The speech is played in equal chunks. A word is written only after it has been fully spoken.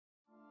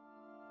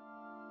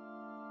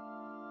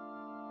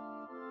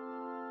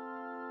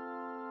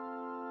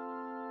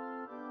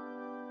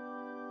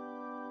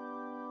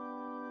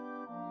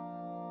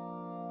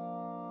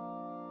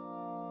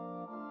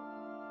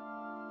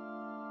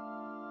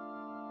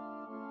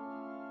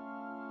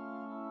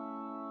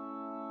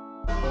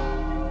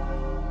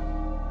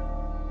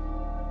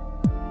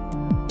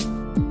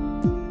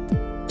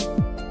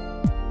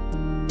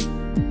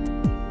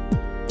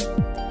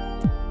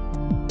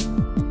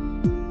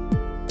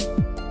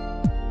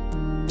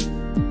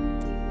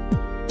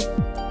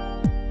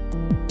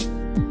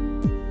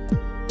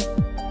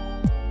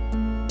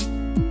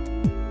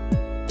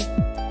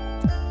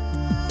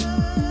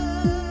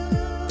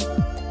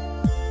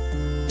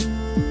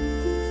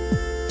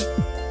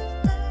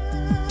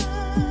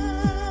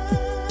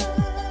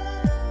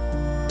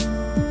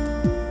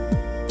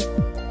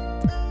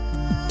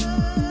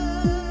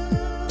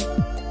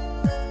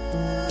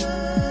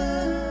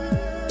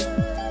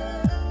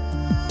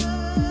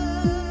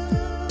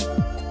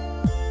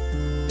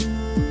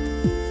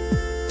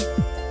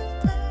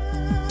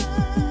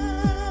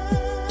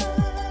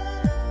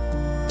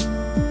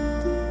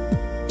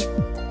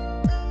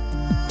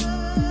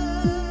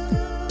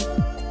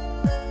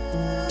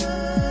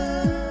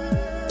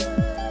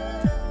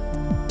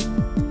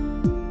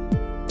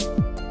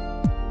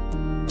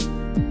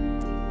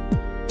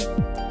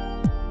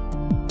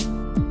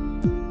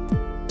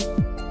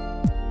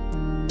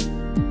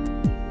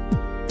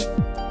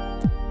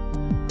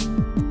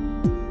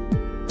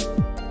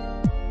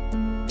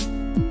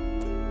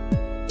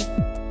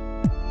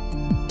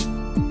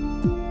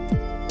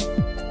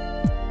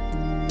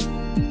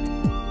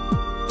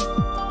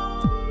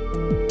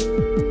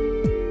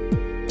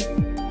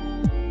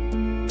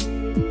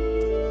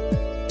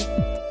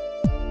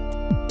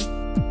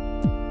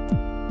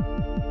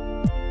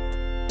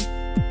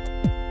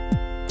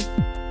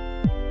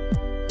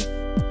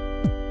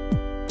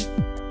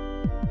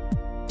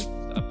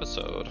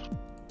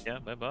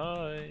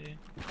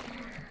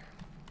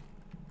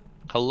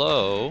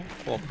Hello,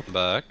 welcome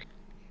back.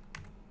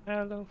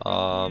 Hello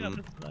from the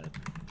other side.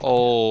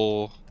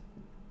 Oh,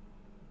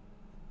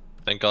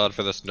 thank God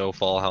for this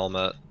no-fall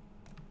helmet.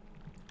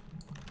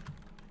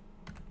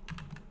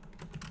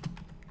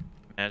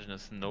 Imagine a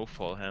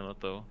snowfall helmet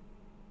though.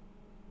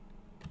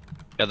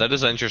 Yeah, that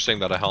is interesting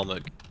that a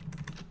helmet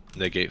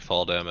negate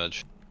fall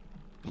damage.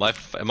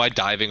 Am I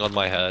diving on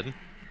my head?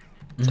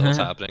 Is that what's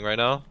happening right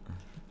now?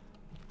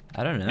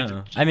 I don't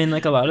know. I mean,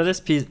 like, a lot of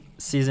this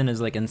season is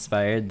like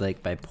inspired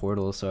like by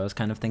Portal, so I was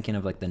kind of thinking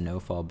of like the no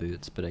fall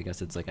boots, but I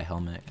guess it's like a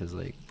helmet because,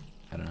 like,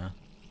 I don't know.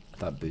 I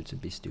thought boots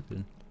would be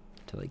stupid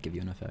to like give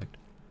you an effect.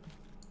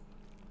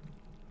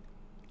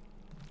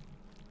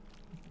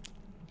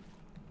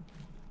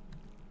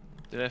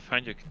 Did I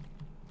find your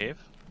cave,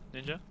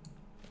 Ninja?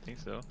 I think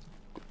so.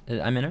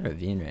 I'm in a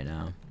ravine right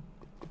now.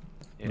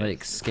 Yes,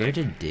 Like, scared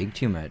to dig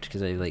too much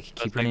because I like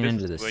keep running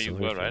into the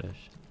silverfish. Right?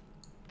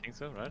 I think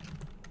so, right?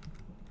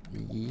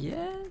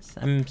 Yes,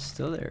 I'm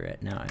still there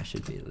right now. I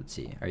should be. Let's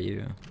see. Are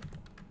you?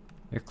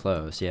 You're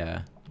close.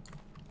 Yeah.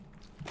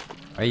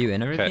 Are you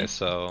in a ravine? Okay,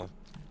 so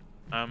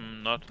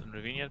I'm not in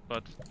ravine yet,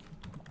 but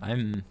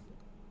I'm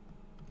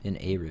in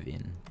a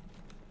ravine.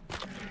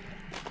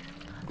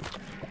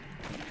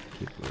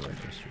 People are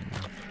just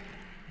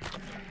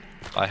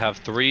I have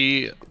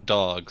 3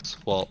 dogs.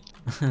 Well,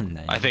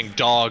 nice. I think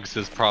dogs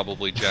is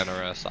probably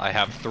generous. I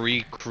have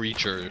 3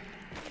 creatures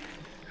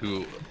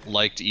who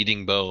liked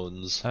eating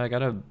bones. I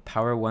got a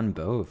power 1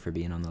 bow for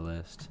being on the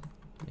list,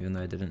 even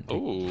though I didn't take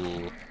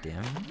Ooh.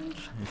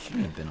 damage. I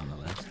shouldn't have been on the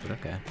list, but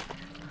okay.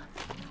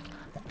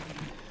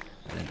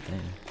 I didn't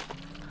think.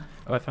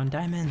 Oh, I found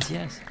diamonds.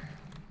 Yes.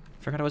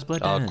 Forgot it was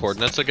blood diamonds.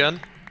 Coordinates again?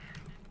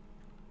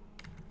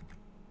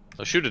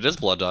 Oh shoot, it is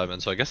blood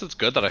diamond, so I guess it's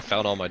good that I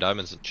found all my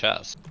diamonds in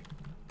chest.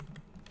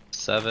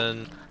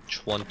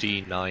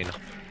 729.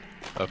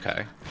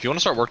 Okay. If you want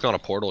to start working on a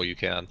portal, you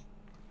can.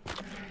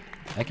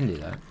 I can do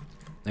that.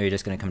 Are you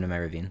just gonna come to my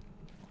ravine?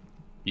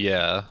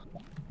 Yeah.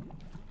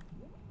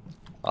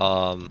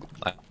 I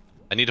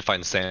need to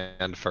find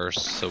sand first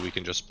so we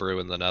can just brew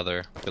in the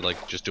nether. We could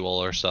like just do all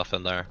our stuff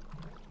in there.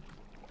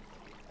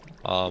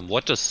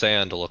 What does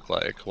sand look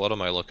like? What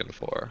am I looking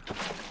for?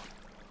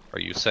 Are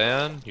you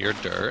sand? You're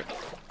dirt.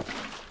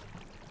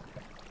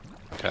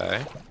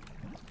 Okay.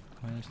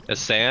 Does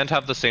sand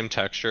have the same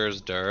texture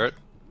as dirt?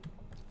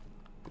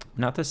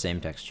 Not the same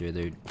texture,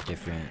 they're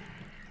different.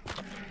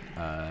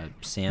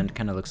 Sand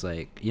kind of looks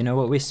like, you know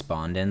what we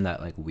spawned in?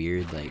 That like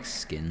weird like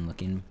skin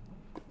looking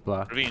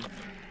block? ravine.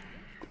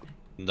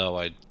 No,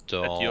 I That's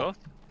don't. yours?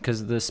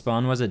 Because the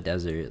spawn was a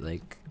desert,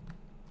 like,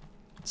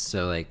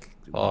 so like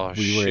Oh, we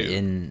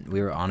shoot.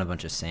 were on a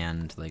bunch of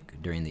sand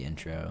like during the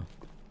intro.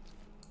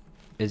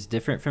 It's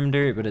different from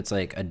dirt, but it's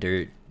like a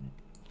dirt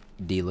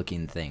D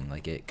looking thing.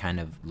 Like, it kind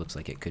of looks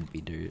like it could be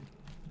dirt,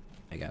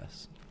 I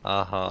guess.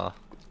 Uh-huh.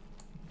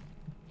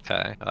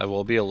 Okay, I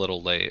will be a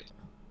little late,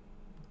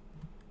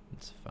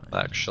 It's fine.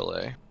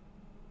 actually.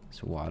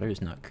 This water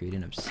is not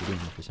creating obsidian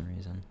for some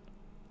reason.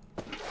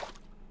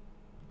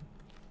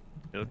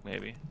 Milk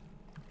maybe.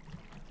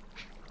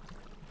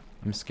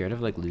 I'm scared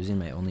of like losing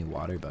my only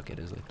water bucket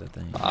is like the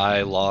thing.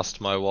 I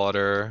lost my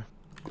water.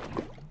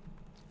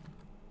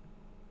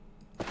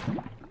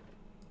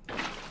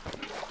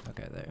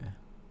 Okay, there.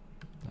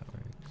 That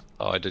works.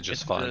 Oh, I did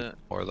just It's, find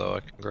more though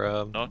I can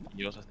grab. Not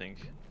yours, I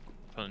think.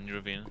 Found a new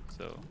ravine,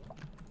 so.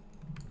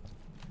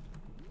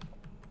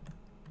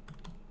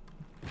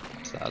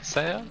 Is that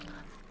sand?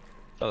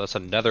 Oh, that's a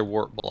nether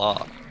wart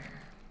block.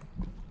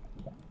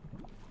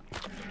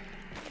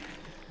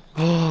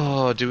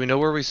 Oh, do we know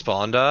where we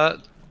spawned at?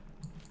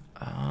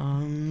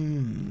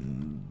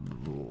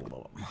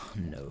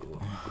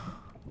 No.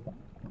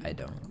 I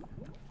don't.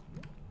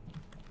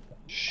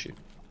 Shoot.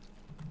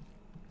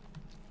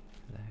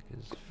 The heck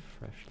is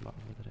fresh lava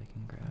that I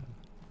can grab?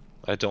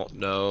 I don't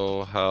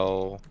know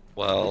how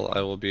well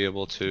I will be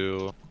able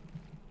to.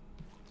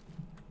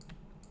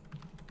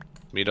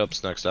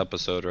 Meetup's next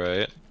episode,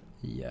 right?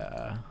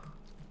 Yeah.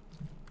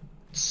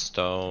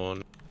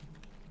 Stone.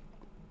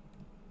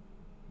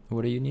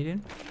 What are you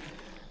needing?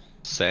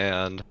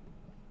 Sand.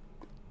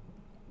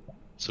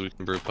 So we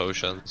can brew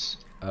potions.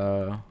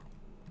 Oh,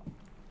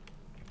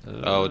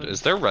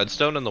 is there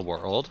redstone in the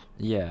world?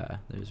 Yeah,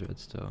 there's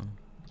redstone.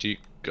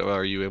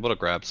 Are you able to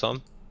grab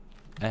some?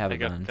 I have I a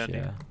got bunch, plenty.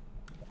 yeah.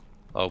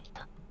 Oh,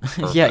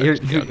 Yeah,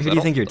 perfect. who do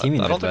you think you're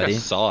teaming I don't with, think buddy? I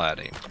saw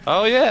any.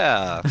 Oh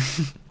yeah.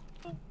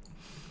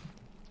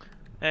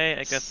 Hey,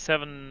 I got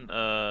 7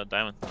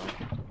 diamonds now.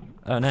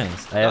 Oh,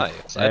 nice.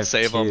 Nice. I'd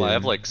save them. I 2.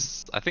 have like,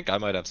 I think I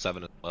might have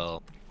 7 as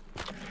well.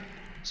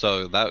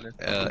 So that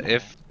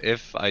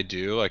if I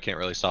do, I can't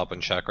really stop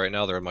and check right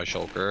now. They're in my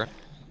shulker,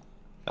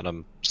 and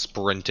I'm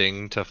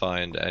sprinting to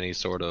find any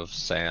sort of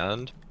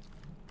sand.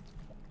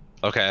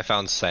 Okay, I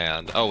found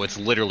sand. Oh, it's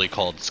literally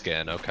called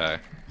skin. Okay.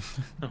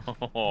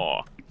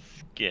 Oh,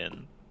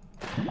 skin.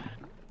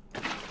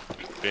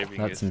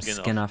 That's some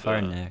skin off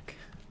our neck.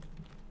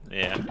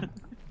 Yeah.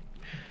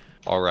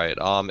 All right.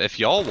 If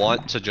y'all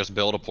want to just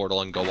build a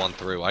portal and go on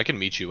through, I can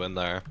meet you in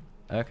there.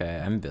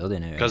 Okay, I'm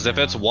building it. Because right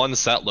if it's now. one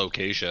set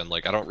location,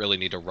 like I don't really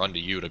need to run to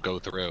you to go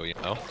through, you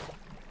know?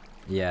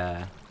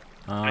 Yeah.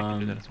 I can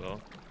do that as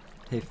well.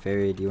 Hey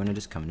Fairy, do you want to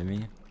just come to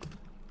me?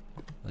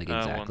 Like 1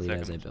 exactly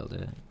as I second. build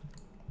it.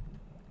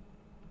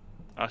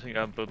 I think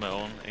I'll build my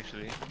own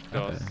actually,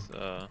 because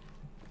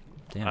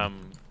Damn.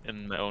 I'm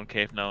in my own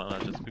cave now, and I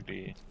just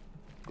quickly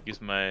use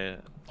my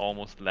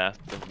almost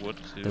last bit of wood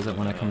to. Doesn't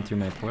want to come through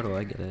my portal.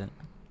 I get it.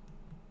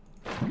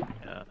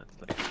 Yeah, it's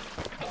like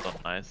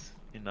not nice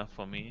enough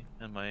for me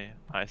and my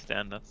high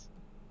standards.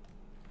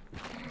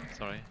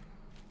 Sorry.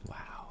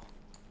 Wow.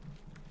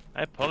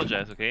 I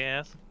apologize. Okay,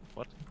 ass.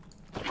 What?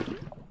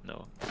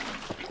 No.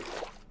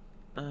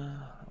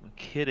 I'm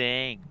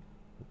kidding.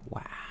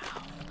 Wow.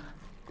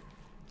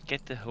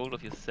 Get the hold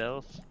of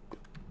yourself,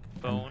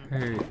 phone. I'm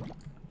hurt.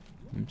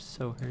 I'm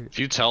so hurt. If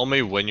you tell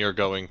me when you're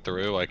going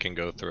through, I can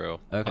go through.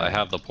 Okay. I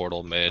have the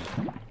portal made.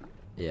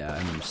 Yeah,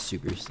 I'm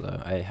super slow.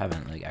 I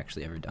haven't like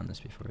actually ever done this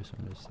before, so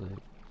I'm just like.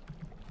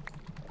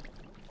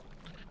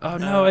 Oh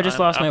no! I just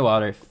I'm lost up. my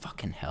water.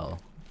 Fucking hell.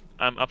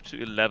 I'm up to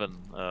 11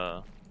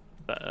 diamonds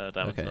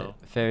Okay, now.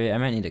 Fairy, I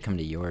might need to come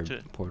to your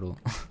Shit. portal.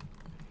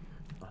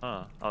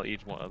 I'll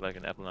eat one, like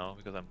an apple now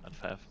because I'm at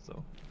 5.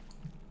 So.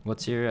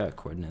 What's your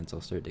coordinates?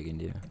 I'll start digging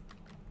to you.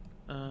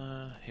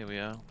 Here we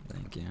are.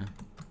 Thank you.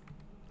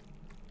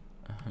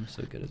 Oh, I'm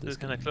so good at This this. is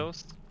kind of game.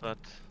 close, but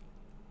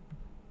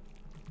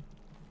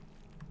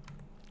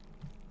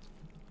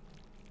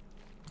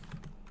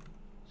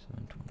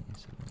 720,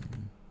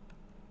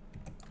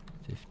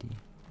 750.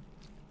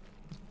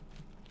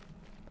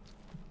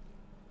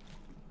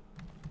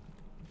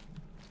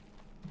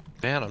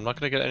 Man, I'm not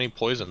gonna get any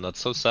poison. That's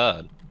so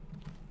sad.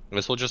 I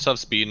guess we'll just have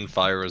speed and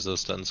fire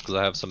resistance because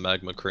I have some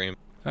magma cream.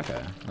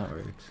 Okay, that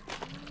works.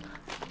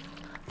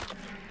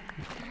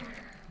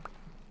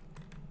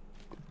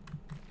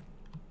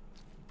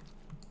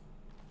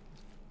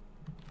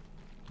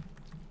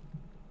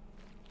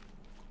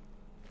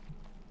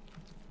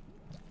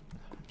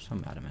 I'm so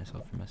mad at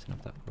myself for messing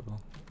up that portal.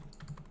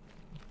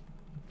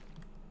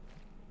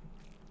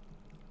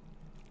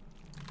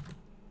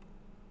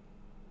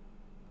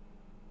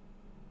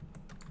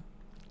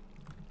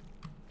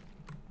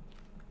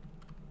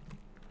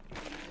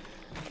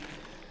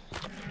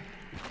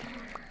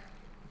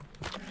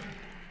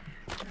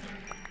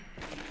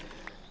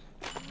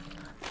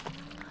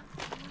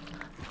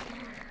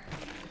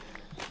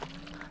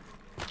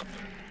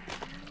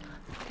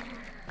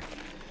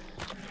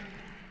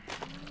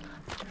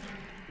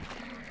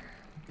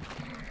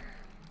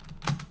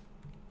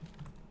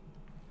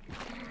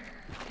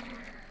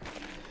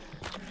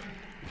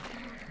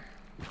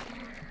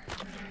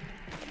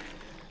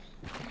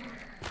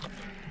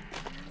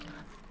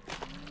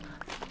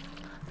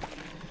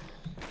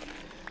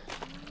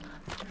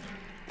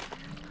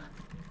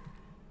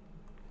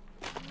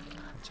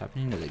 What's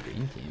happening to the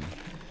green team?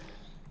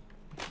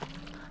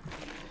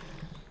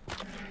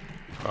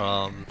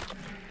 I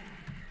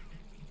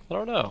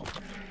don't know.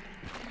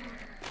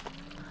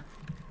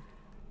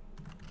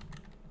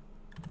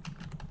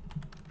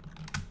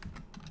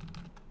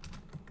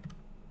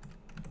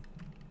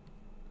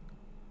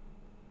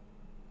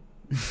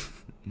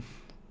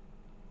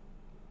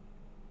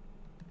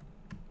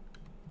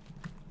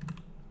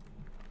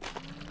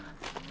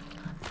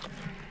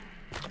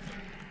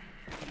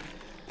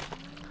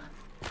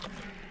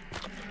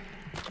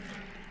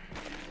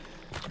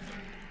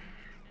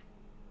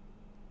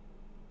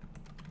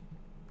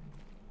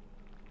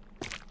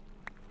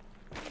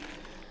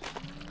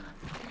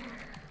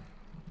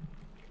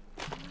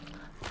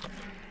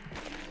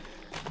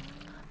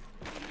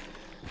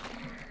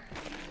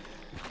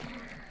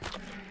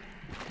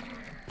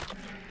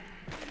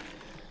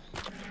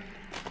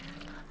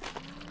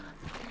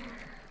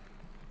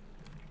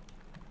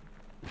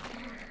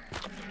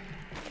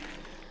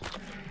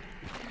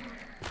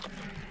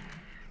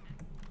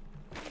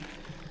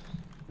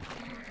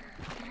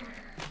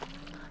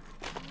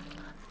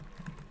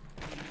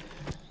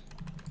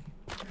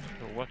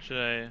 so what should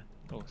I?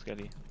 Oh,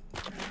 Skelly.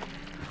 I'm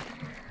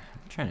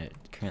trying to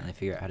currently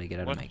figure out how to get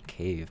out What? of my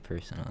cave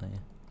personally.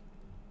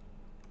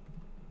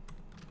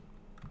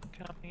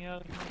 Coming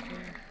out.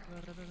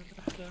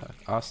 Fuck.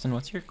 Austin,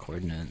 what's your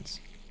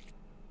coordinates?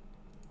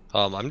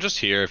 I'm just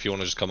here if you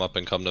want to just come up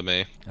and come to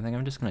me. I think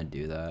I'm just gonna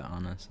do that,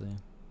 honestly.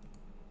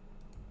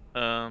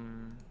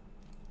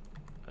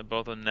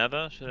 About the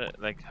nether, should I,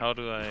 like, how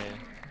do I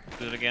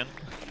do it again?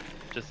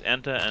 Just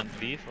enter and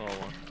leave, or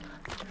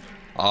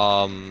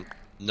what?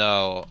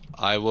 No,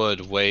 I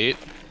would wait.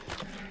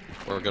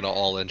 We're gonna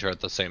all enter at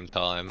the same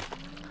time.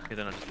 Okay,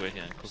 then I'll just wait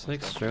here and cook Just my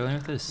like stuff. struggling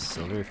with this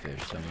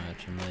silverfish so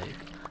much. I'm like,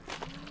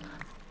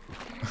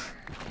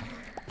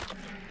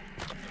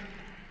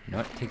 you know,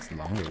 it takes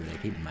longer, but I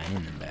keep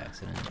mining them by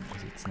accident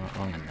because it's not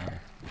long enough.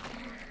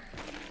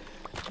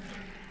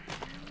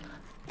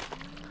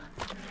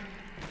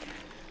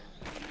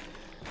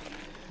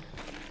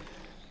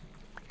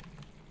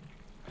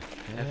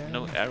 I have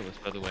no arrows,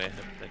 by the way.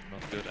 That's like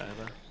not good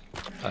either.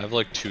 I have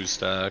like 2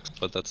 stacks,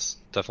 but that's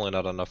definitely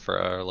not enough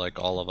for like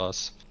all of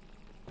us.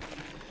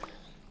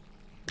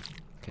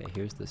 Okay,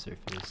 here's the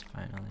surface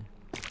finally.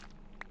 I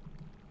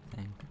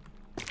think.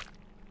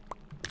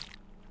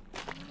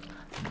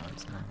 No,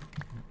 it's not.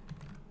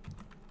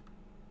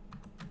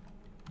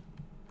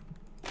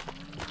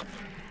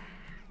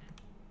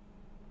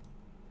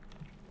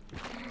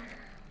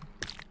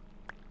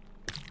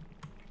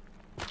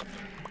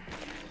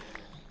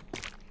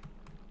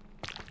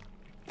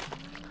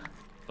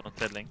 Not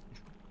settling.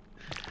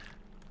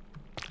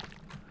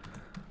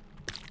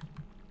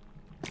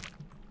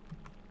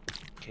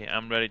 Okay,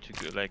 I'm ready to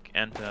go, like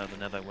enter the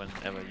nether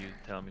whenever you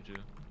tell me to.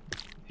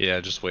 Yeah,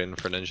 just waiting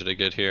for Ninja to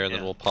get here and then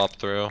Yeah. we'll pop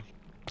through.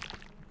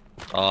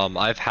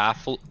 I've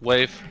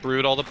halfway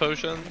brewed all the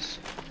potions.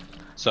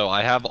 So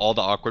I have all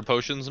the awkward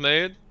potions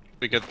made.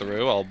 If we get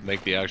through, I'll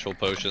make the actual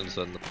potions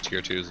and the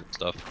tier 2s and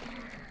stuff.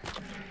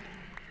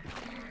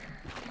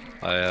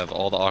 I have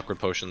all the awkward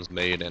potions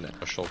made in a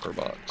shulker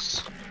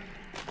box.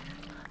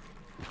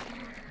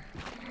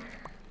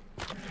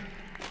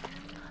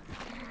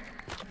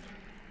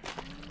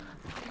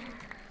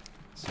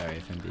 Sorry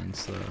if I'm being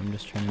slow. I'm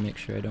just trying to make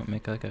sure I don't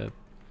make like a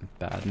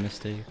bad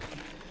mistake.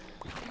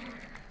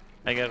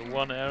 I got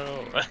 1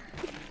 arrow.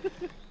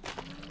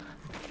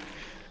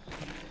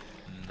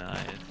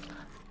 Nice.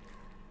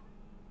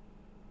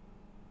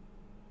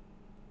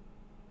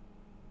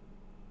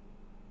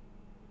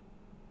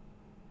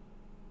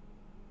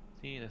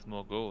 See, there's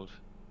more gold.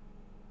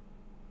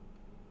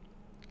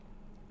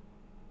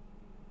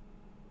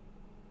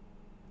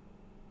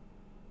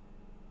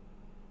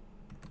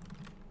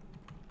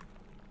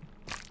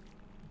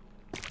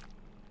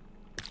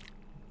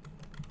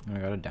 I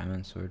got a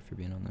diamond sword for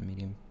being on the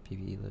medium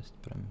PvE list,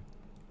 but I'm...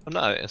 Oh,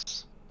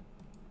 nice.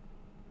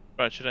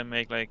 Right, should I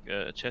make like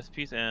a chest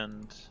piece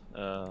and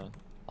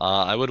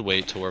I would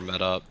wait till we're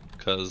met up,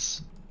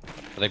 because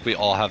I think we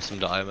all have some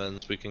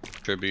diamonds we can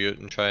contribute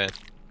and try and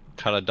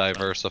kind of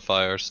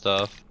diversify our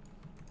stuff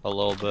a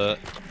little bit.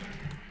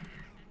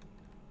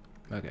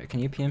 Okay,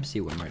 can you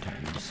PMC one more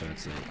time, just so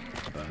it's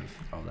like above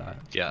all that?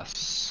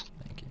 Yes.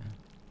 Thank you.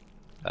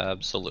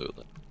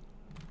 Absolutely.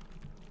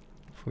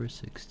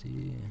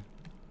 460.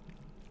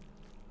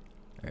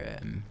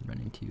 Alright, I'm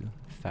running too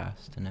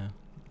fast now.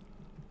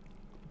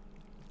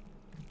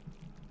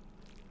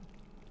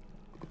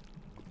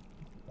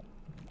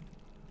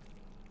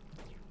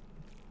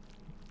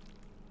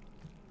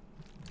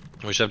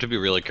 We should have to be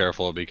really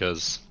careful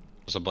because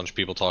there's a bunch of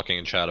people talking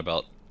in chat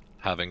about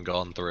having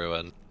gone through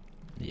and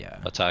Yeah.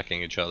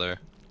 attacking each other.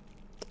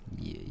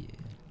 Yeah.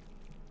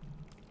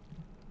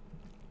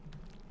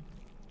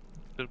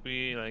 should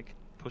we like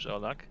push our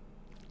luck?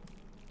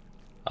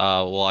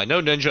 Well, I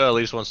know Ninja at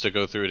least wants to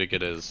go through to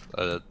get his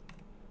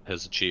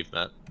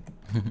achievement.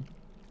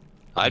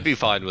 I'd be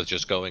fine with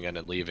just going in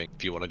and leaving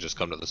if you want to just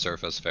come to the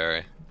surface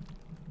ferry.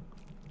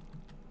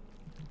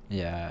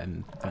 Yeah,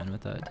 I'm fine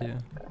with that too.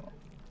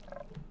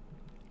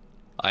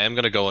 I am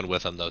gonna go in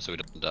with him though, so he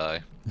doesn't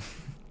die.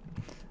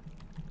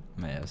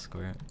 My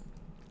escort.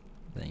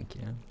 Thank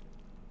you.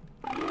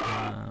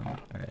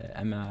 Alright,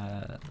 I'm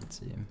let's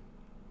see.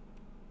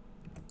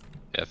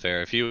 Yeah,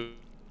 fair. If you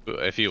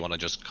want to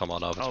just come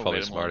on up, it's I'll probably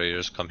wait a smarter you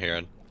just come here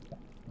and.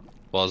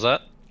 What was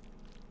that?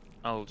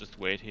 I'll just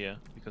wait here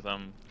because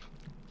I'm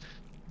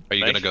Are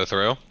you gonna go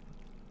through?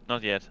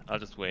 not yet. I'll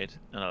just wait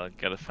and I'll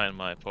gotta find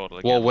my portal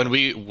again. Well, when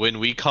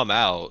we come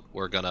out,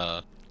 we're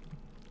gonna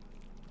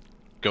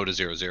go to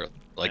 0-0.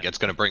 Like Yeah. it's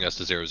gonna bring us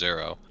to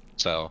 0-0.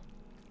 So,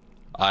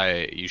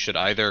 you should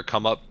either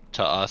come up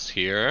to us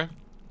here,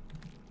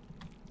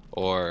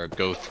 or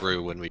go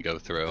through when we go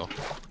through.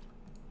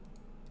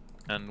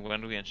 And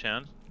when do we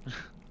enchant?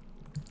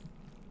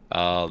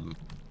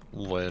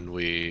 When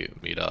we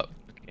meet up,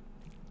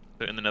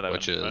 So in the nether,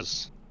 which right?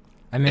 is.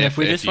 I mean, if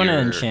we just want to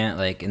you're enchant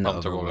like in the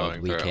comfortable overworld,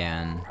 going we through.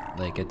 can.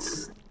 Like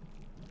it's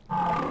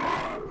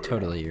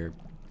totally your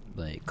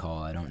like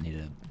call. I don't need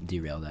to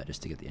derail that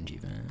just to get the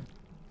achievement.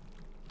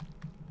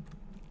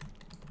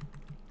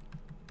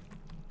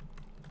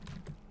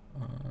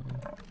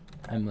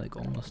 I'm like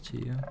almost to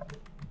you.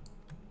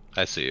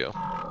 I see you.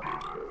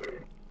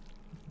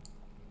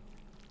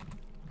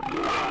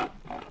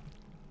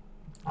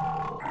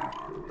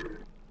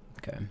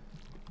 Okay.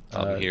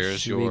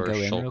 Here's should we your go in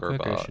real shulker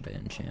quick, or bot. should I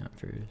enchant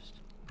first?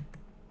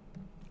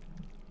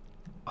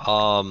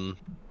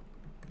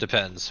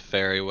 Depends.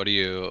 Fairy, what are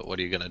you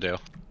gonna do?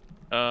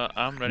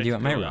 I'm ready. Do you to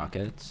want my go in.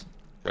 rockets?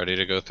 Ready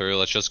to go through?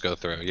 Let's just go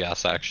through.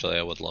 Yes, actually,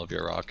 I would love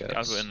your I'll go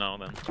rockets. in now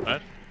then,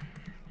 right?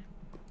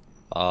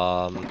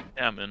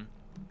 Yeah, I'm in.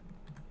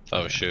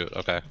 Oh shoot.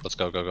 Okay, let's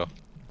go.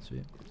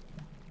 Sweet.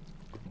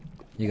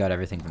 You got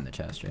everything from the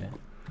chest, right?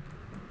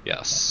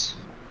 Yes.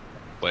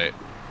 Wait.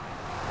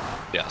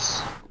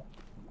 Yes.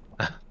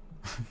 Me.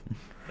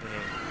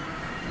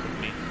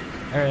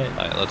 Alright,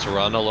 Alright, let's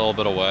run a little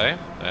bit away,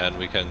 and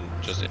we can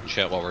just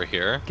enchant while we're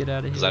here. get out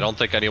of Because here. I don't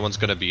think anyone's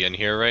gonna be in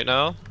here right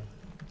now.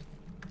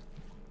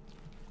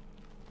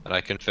 And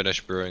I can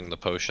finish brewing the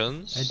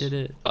potions. I did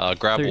it.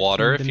 Grab 13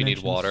 water if you need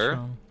dimensions water.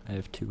 strong. I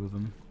have 2 of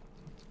them.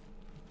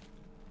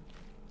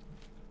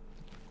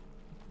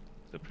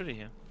 So pretty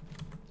here.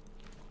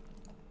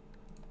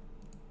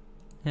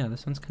 Yeah,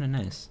 this one's kind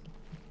of nice.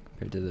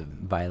 compared to the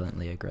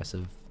violently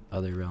aggressive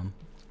other realm.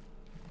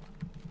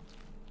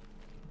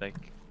 Like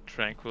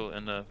tranquil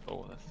in the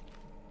forest.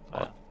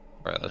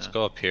 Alright, let's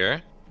go up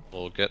here.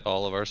 We'll get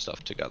all of our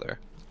stuff together.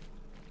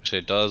 Actually,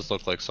 it does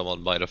look like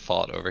someone might have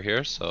fought over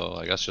here, so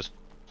I guess just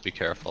be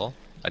careful.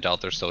 I doubt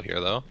they're still here,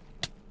 though.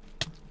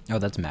 Oh,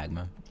 that's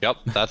magma. Yep,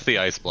 that's the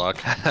ice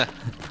block.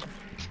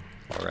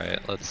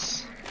 Alright,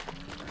 let's...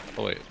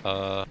 Oh, wait,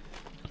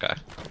 okay.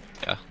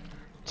 Yeah,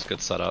 it's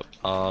good setup.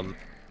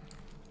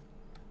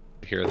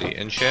 Here are the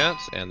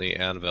enchants and the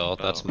anvil.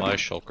 That's my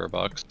shulker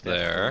box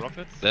there.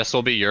 This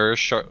will be your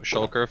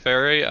shulker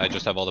fairy. I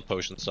just have all the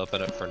potion stuff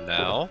in it for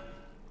now.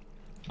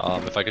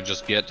 If I could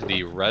just get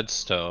the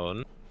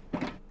redstone.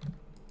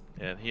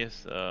 Yeah, here's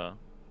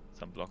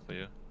some block for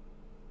you.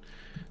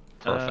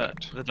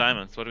 Perfect. The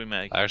diamonds, what do we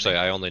make? Actually,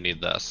 I only need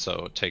this,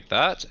 so take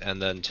that,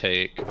 and then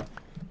take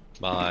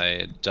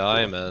my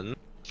diamond.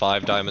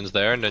 5 diamonds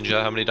there.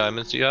 Ninja, how many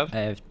diamonds do you have? I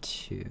have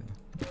 2.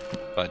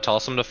 Right,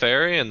 toss them to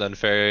fairy, and then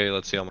fairy,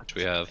 let's see how much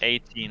we have.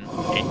 18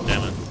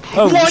 diamonds.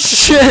 Oh, what?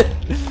 Shit!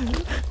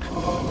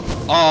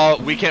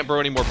 We can't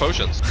brew any more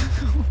potions.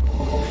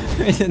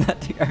 did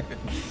that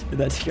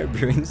take our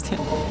brewing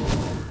stand?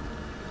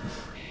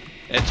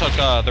 It took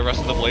the rest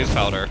of the blaze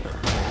powder.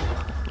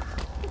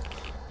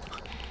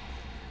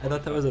 I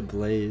thought that was a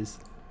blaze.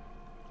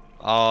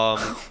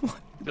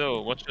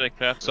 So, what should I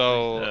craft?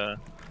 So,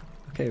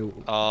 okay.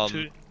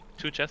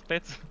 Two chest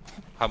plates?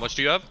 How much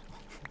do you have?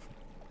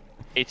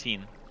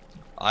 18.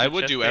 I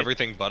would do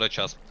everything but a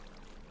chest.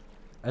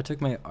 I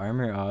took my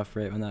armor off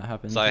right when that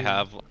happened. So I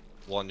have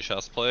 1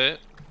 chest plate.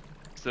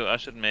 So I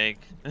should make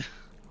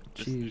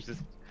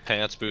just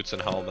pants, boots,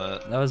 and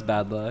helmet. That was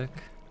bad luck.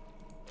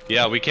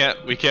 Yeah, we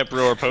can't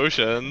brew our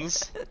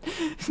potions.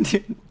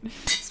 Dude,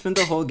 spent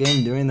the whole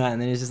game doing that,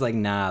 and then he's just like,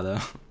 nah,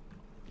 though.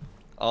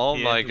 Oh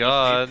my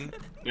god.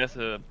 Yes,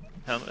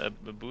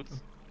 boots,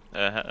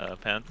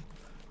 pants.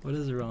 What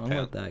is wrong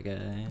with that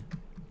guy?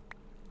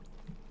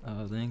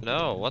 Oh, thank you.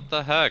 No, what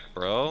the heck,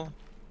 bro?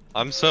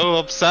 I'm so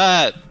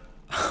upset.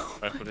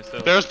 Rightfully so.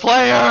 There's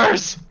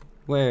players.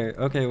 Where?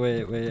 Okay,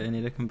 wait. I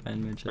need to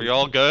combine my chest. Are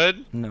y'all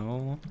good?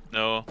 No.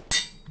 No.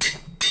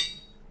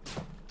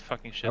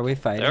 Fucking shit. Are we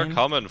fighting? They're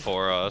coming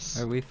for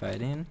us. Are we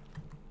fighting?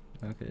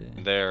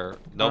 Okay.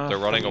 Nope, they're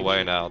running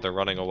away now. They're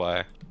running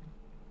away.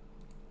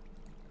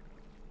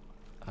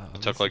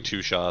 It took like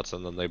 2 shots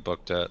and then they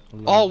booked it.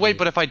 Oh wait,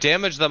 but if I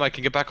damage them, I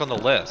can get back on the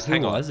list.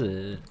 Hang on. Who was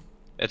it?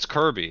 It's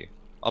Kirby.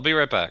 I'll be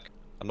right back.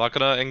 I'm not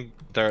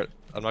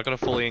gonna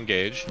fully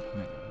engage.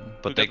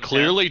 But they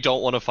clearly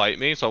don't want to fight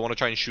me, so I want to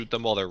try and shoot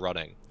them while they're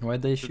running.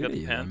 Why'd they shoot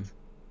you?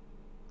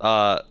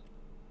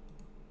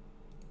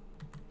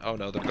 Oh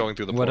no, they're going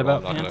through the portal.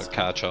 I'm not gonna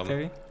catch them.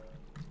 Fairy?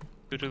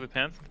 Who took the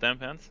pants? The damn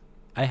pants?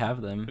 I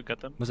have them. Who got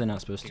them? Was I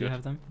not supposed to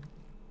have them?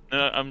 No,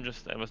 I was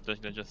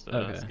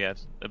just scared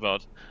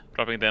about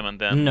dropping them and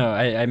then. No,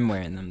 I'm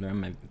wearing them.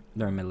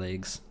 They're on my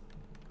legs.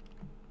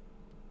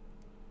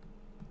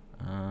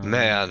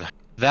 Man,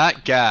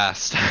 that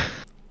gassed.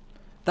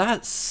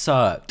 That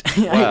sucked.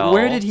 Well,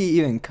 where did he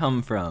even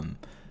come from?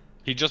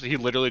 He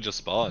literally just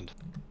spawned.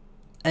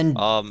 And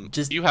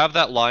do you have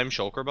that lime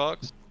shulker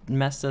box?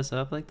 Messed us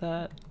up like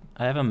that?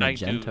 I have a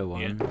magenta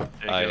one.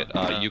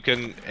 Yeah. You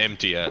can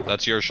empty it.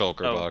 That's your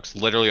shulker box.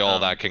 Literally all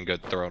that can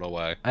get thrown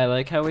away. I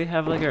like how we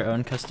have like our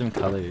own custom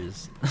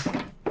colors.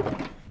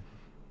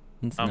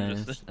 It's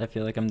nice. I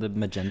feel like I'm the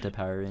magenta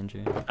Power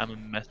Ranger. I'm a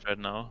mess right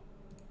now.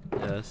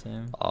 Yeah,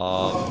 same.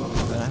 I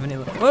don't have any.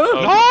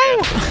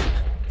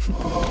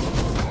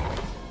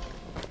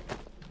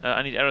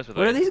 I need arrows with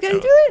What are these guys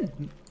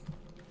doing?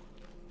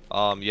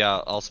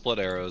 Yeah, I'll split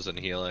arrows and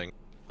healing.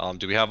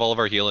 Do we have all of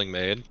our healing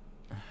made?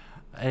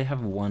 I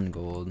have 1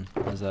 gold.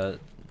 Does that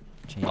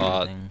change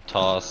anything?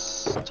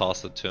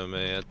 Toss it to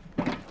me.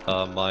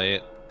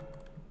 Might.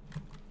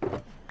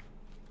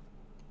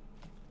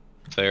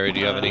 Fairy, do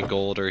you have any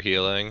gold or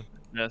healing?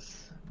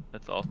 Yes,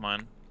 that's all of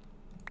mine.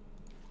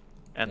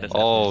 And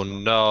oh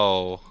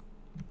no.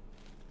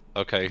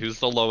 Okay, who's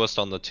the lowest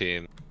on the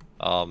team?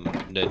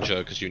 Ninja,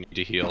 because you need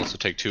to heal. So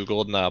take 2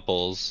 golden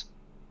apples.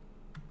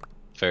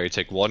 Fairy,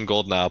 take 1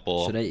 golden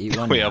apple. Should I eat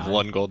one? We have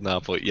 1 golden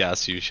apple.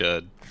 Yes, you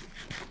should.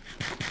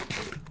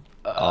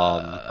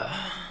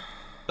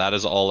 That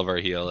is all of our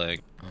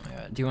healing. Oh my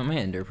god. Do you want my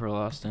ender pearl,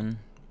 Austin?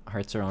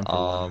 Hearts are on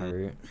for 1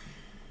 heart.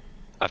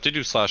 I have to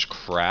do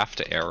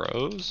 /craft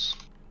arrows.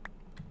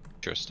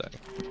 Interesting.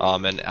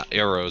 And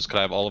arrows. Could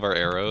I have all of our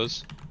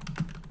arrows?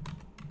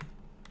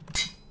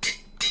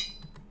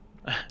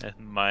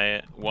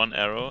 My 1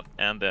 arrow,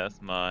 and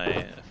there's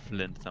my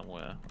flint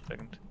somewhere. 1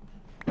 second.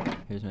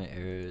 Here's my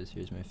arrows,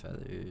 here's my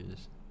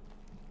feathers.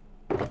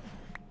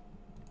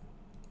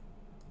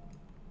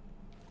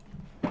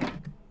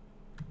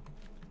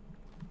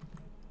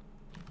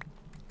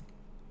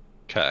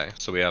 Okay,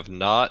 so we have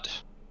not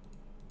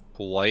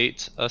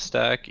quite a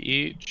stack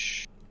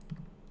each.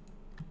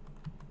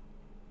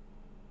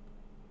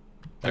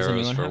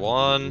 Arrows for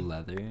 1.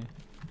 Leather?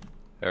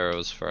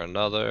 Arrows for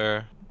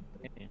another.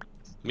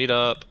 Meet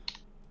up.